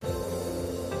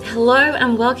Hello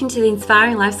and welcome to the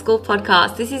Inspiring Life School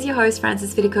podcast. This is your host,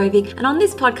 Frances Vidakovic, and on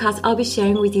this podcast, I'll be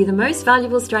sharing with you the most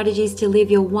valuable strategies to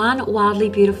live your one wildly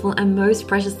beautiful and most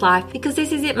precious life. Because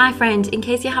this is it, my friend. In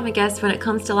case you haven't guessed, when it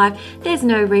comes to life, there's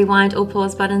no rewind or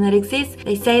pause button that exists.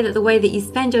 They say that the way that you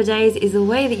spend your days is the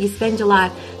way that you spend your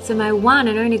life. So my one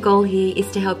and only goal here is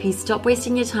to help you stop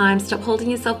wasting your time, stop holding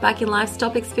yourself back in life,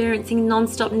 stop experiencing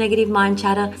non-stop negative mind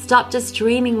chatter, stop just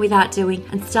dreaming without doing,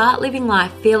 and start living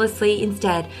life fearlessly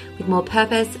instead, with more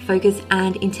purpose, focus,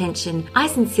 and intention. I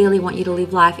sincerely want you to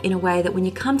live life in a way that when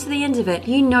you come to the end of it,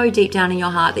 you know deep down in your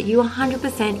heart that you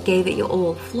 100% gave it your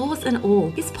all, flaws and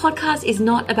all. This podcast is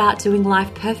not about doing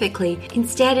life perfectly.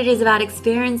 Instead, it is about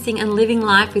experiencing and living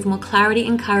life with more clarity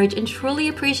and courage and truly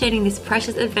appreciating this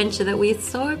precious adventure that we are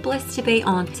so blessed to be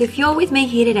on. So if you're with me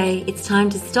here today, it's time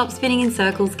to stop spinning in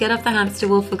circles, get off the hamster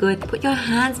wheel for good, put your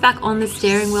hands back on the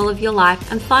steering wheel of your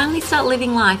life, and finally start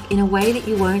living life in a way that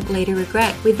you won't later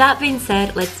regret. With that being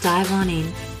said, let's dive on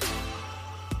in.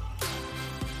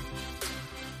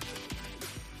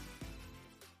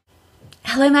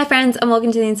 Hello my friends and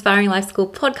welcome to the Inspiring Life School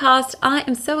podcast. I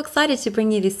am so excited to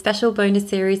bring you this special bonus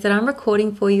series that I'm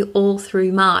recording for you all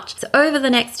through March. So over the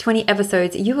next 20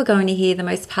 episodes, you are going to hear the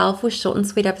most powerful, short and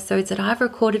sweet episodes that I've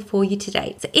recorded for you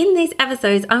today. So in these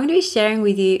episodes, I'm going to be sharing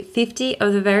with you 50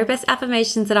 of the very best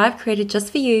affirmations that I've created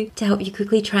just for you to help you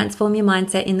quickly transform your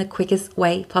mindset in the quickest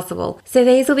way possible. So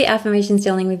these will be affirmations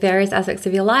dealing with various aspects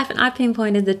of your life, and I've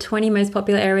pinpointed the 20 most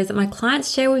popular areas that my clients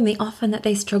share with me often that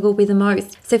they struggle with the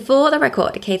most. So for the record,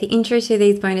 okay, the intro to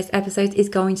these bonus episodes is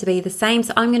going to be the same.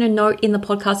 So I'm going to note in the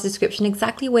podcast description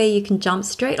exactly where you can jump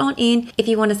straight on in if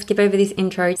you want to skip over this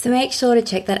intro. So make sure to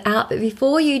check that out. But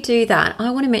before you do that,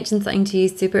 I want to mention something to you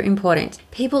super important.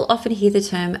 People often hear the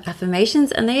term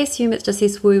affirmations and they assume it's just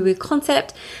this woo-woo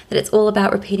concept, that it's all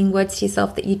about repeating words to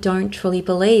yourself that you don't truly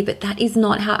believe. But that is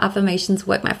not how affirmations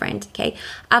work, my friend. Okay,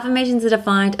 affirmations are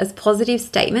defined as positive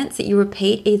statements that you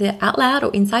repeat either out loud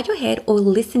or inside your head, or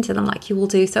listen to them like you will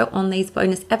do so on these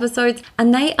bonus episodes,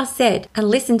 and they are said and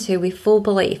listened to with full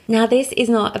belief. Now, this is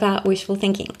not about wishful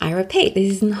thinking. I repeat, this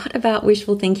is not about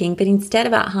wishful thinking, but instead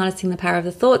about harnessing the power of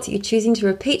the thoughts you're choosing to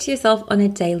repeat to yourself on a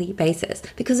daily basis.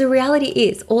 Because the reality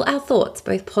is, all our thoughts,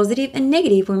 both positive and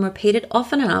negative, when repeated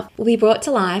often enough, will be brought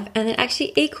to life, and it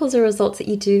actually equals the results that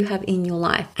you do have in your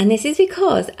life. And this is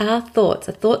because our thoughts,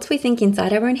 the thoughts we think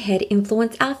inside our own head,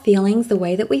 influence our feelings, the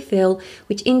way that we feel,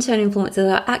 which in turn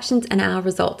influences our actions and our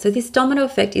results. So this domino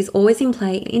effect is always in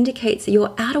play. It indicates that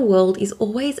your outer world is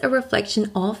always a reflection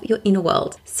of your inner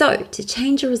world. So to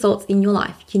change your results in your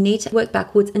life, you need to work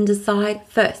backwards and decide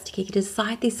first. You can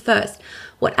decide this first.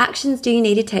 What actions do you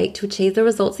need to take to achieve the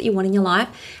results that you want in your life?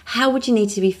 How would you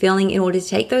need to be feeling in order to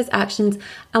take those actions?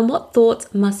 And what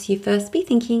thoughts must you first be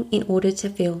thinking in order to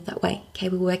feel that way? Okay,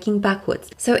 we're working backwards.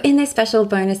 So in this special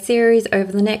bonus series,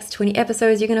 over the next 20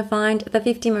 episodes, you're going to find the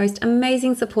 50 most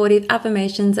amazing supportive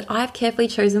affirmations that I've carefully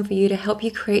chosen for you to help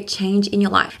you create change in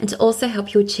your life and to also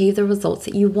help you achieve the results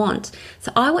that you want.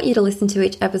 So I want you to listen to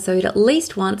each episode at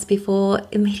least once before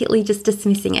immediately just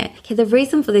dismissing it. Okay, the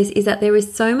reason for this is that there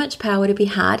is so much power to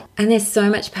be had, and there's so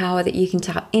much power that you can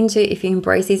tap into if you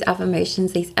embrace these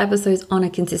affirmations, these episodes on a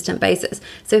consistent basis.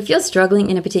 So if you're struggling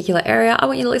in a particular area, I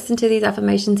want you to listen to these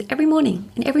affirmations every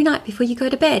morning and every night before you go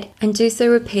to bed, and do so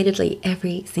repeatedly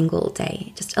every single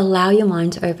day. Just allow your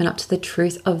mind to open up to the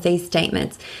truth of these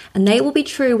statements, and they will be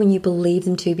true when you believe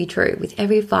them to be true with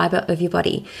every fiber of your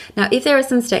body. Now, if there are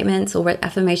some statements or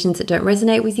affirmations that don't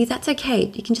resonate with you, that's okay.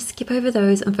 You can just skip over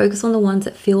those and focus on the ones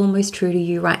that feel most true to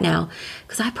you right now,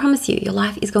 because I promise you, your life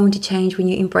is going to change when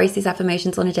you embrace these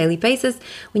affirmations on a daily basis,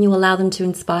 when you allow them to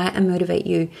inspire and motivate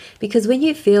you. Because when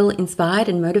you feel inspired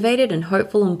and motivated and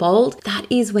hopeful and bold, that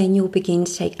is when you'll begin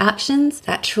to take actions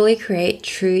that truly create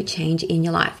true change in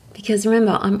your life. Because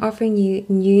remember, I'm offering you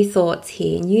new thoughts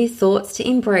here, new thoughts to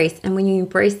embrace. And when you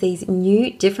embrace these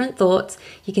new, different thoughts,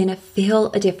 you're going to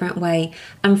feel a different way.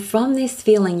 And from this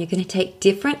feeling, you're going to take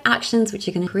different actions, which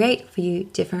are going to create for you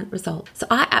different results. So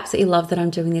I absolutely love that I'm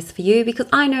doing this for you, because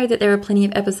I know that there are plenty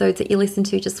of episodes that you listen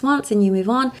to just once and you move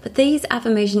on. But these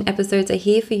affirmation episodes are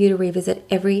here for you to revisit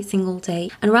every single day.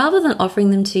 And rather than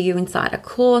offering them to you inside a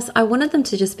course, I wanted them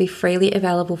to just be freely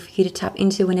available for you to tap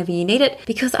into whenever you need it,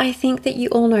 because I think that you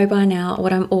all know by now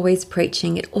what I'm always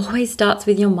preaching. It always starts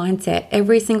with your mindset.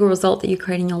 Every single result that you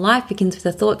create in your life begins with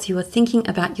the thoughts you are thinking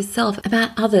about yourself, about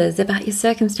others, about your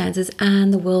circumstances,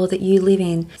 and the world that you live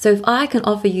in. So if I can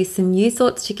offer you some new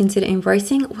thoughts to consider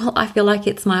embracing, well, I feel like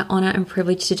it's my honor and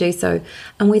privilege to do so.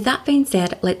 And with that being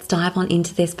said, let's dive on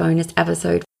into this bonus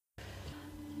episode.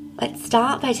 Let's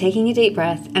start by taking a deep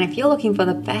breath, and if you're looking for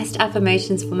the best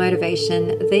affirmations for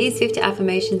motivation, these 50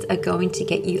 affirmations are going to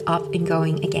get you up and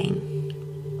going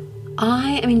again.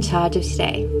 I am in charge of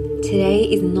today. Today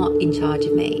is not in charge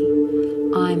of me.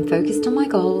 I'm focused on my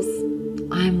goals.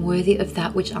 I am worthy of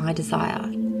that which I desire.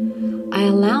 I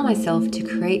allow myself to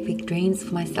create big dreams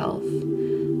for myself.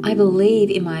 I believe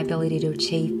in my ability to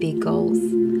achieve big goals.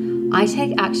 I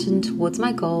take action towards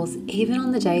my goals even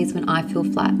on the days when I feel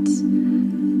flat.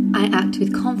 I act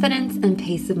with confidence and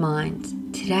peace of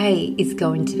mind. Today is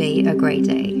going to be a great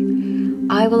day.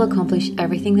 I will accomplish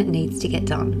everything that needs to get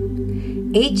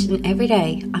done. Each and every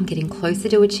day, I'm getting closer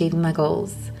to achieving my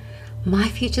goals. My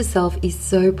future self is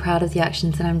so proud of the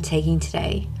actions that I'm taking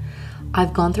today.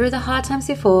 I've gone through the hard times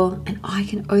before, and I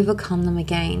can overcome them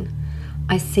again.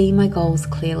 I see my goals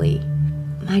clearly.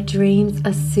 My dreams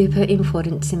are super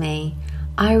important to me.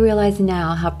 I realize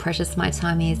now how precious my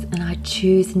time is, and I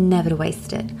choose never to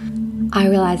waste it. I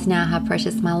realize now how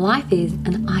precious my life is,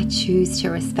 and I choose to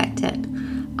respect it.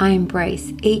 I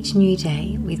embrace each new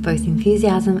day with both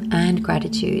enthusiasm and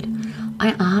gratitude.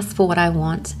 I ask for what I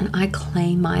want, and I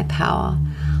claim my power.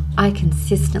 I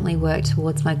consistently work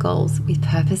towards my goals with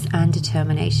purpose and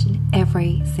determination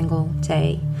every single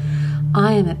day.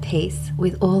 I am at peace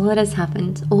with all that has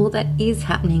happened, all that is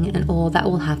happening, and all that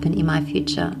will happen in my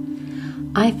future.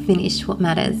 I finish what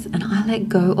matters, and I let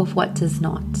go of what does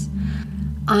not.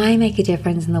 I make a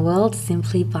difference in the world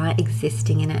simply by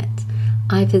existing in it.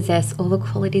 I possess all the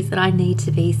qualities that I need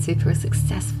to be super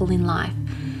successful in life.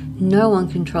 No one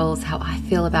controls how I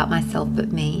feel about myself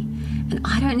but me, and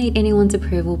I don't need anyone's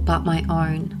approval but my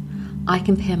own. I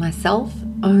compare myself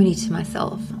only to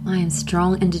myself. I am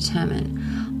strong and determined.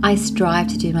 I strive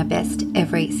to do my best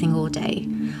every single day.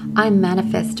 I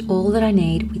manifest all that I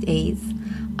need with ease.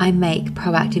 I make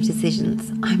proactive decisions.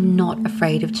 I'm not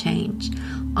afraid of change.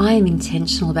 I am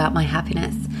intentional about my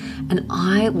happiness, and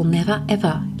I will never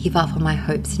ever give up on my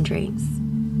hopes and dreams.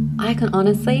 I can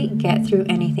honestly get through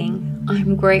anything.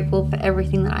 I'm grateful for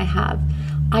everything that I have.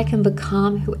 I can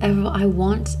become whoever I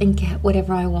want and get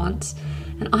whatever I want.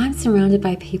 And I'm surrounded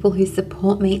by people who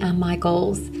support me and my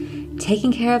goals.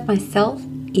 Taking care of myself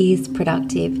is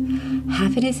productive.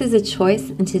 Happiness is a choice,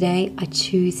 and today I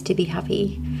choose to be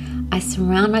happy. I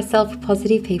surround myself with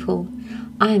positive people.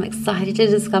 I am excited to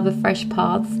discover fresh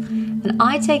paths, and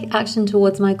I take action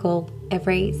towards my goal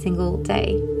every single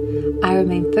day. I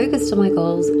remain focused on my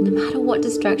goals no matter what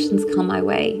distractions come my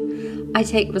way. I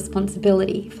take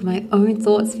responsibility for my own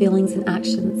thoughts, feelings, and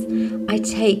actions. I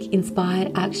take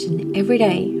inspired action every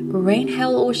day, rain,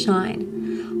 hail, or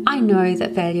shine. I know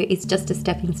that failure is just a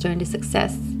stepping stone to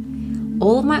success.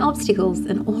 All of my obstacles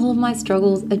and all of my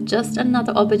struggles are just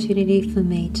another opportunity for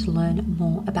me to learn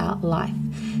more about life,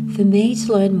 for me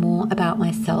to learn more about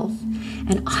myself.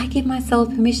 And I give myself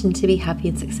permission to be happy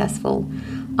and successful.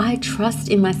 I trust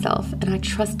in myself, and I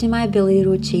trust in my ability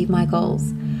to achieve my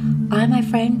goals. I, my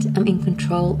friend, am in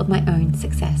control of my own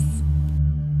success.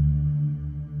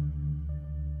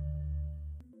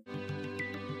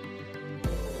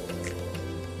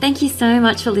 Thank you so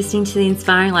much for listening to the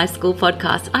Inspiring Life School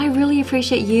podcast. I really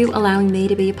appreciate you allowing me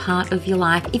to be a part of your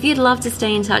life. If you'd love to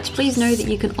stay in touch, please know that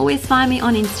you can always find me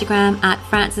on Instagram at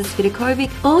Frances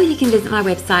Vidakovic, or you can visit my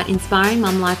website,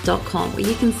 inspiringmumlife.com, where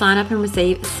you can sign up and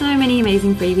receive so many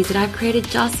amazing freebies that I've created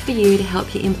just for you to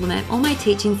help you implement all my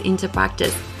teachings into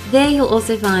practice. There you'll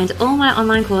also find all my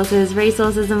online courses,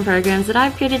 resources, and programs that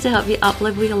I've created to help you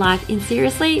up-level your life in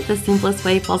seriously the simplest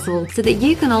way possible, so that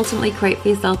you can ultimately create for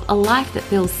yourself a life that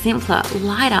feels simpler,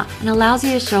 lighter, and allows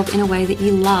you to show up in a way that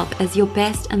you love as your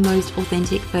best and most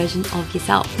authentic version of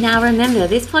yourself. Now remember,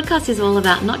 this podcast is all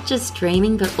about not just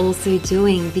dreaming, but also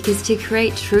doing, because to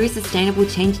create true sustainable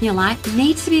change in your life, you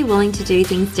need to be willing to do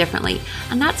things differently.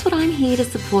 And that's what I'm here to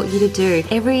support you to do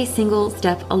every single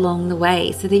step along the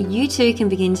way, so that you too can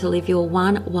begin to live your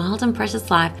one wild and precious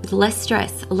life with less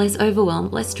stress, less overwhelm,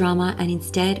 less drama, and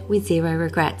instead with zero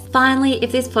regrets. Finally,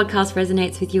 if this podcast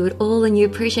resonates with you at all and you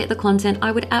appreciate the content,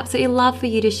 I would absolutely love for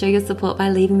you to show your support by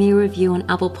leaving me a review on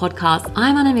Apple Podcasts.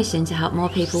 I'm on a mission to help more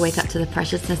people wake up to the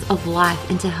preciousness of life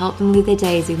and to help them live their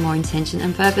days with more intention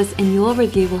and purpose, and your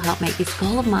review will help make this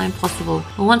goal of mine possible.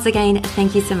 Well, once again,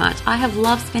 thank you so much. I have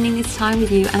loved spending this time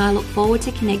with you, and I look forward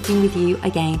to connecting with you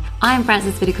again. I am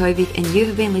Frances Vidakovic, and you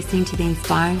have been listening to the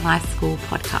Inspiring Life School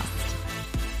podcast.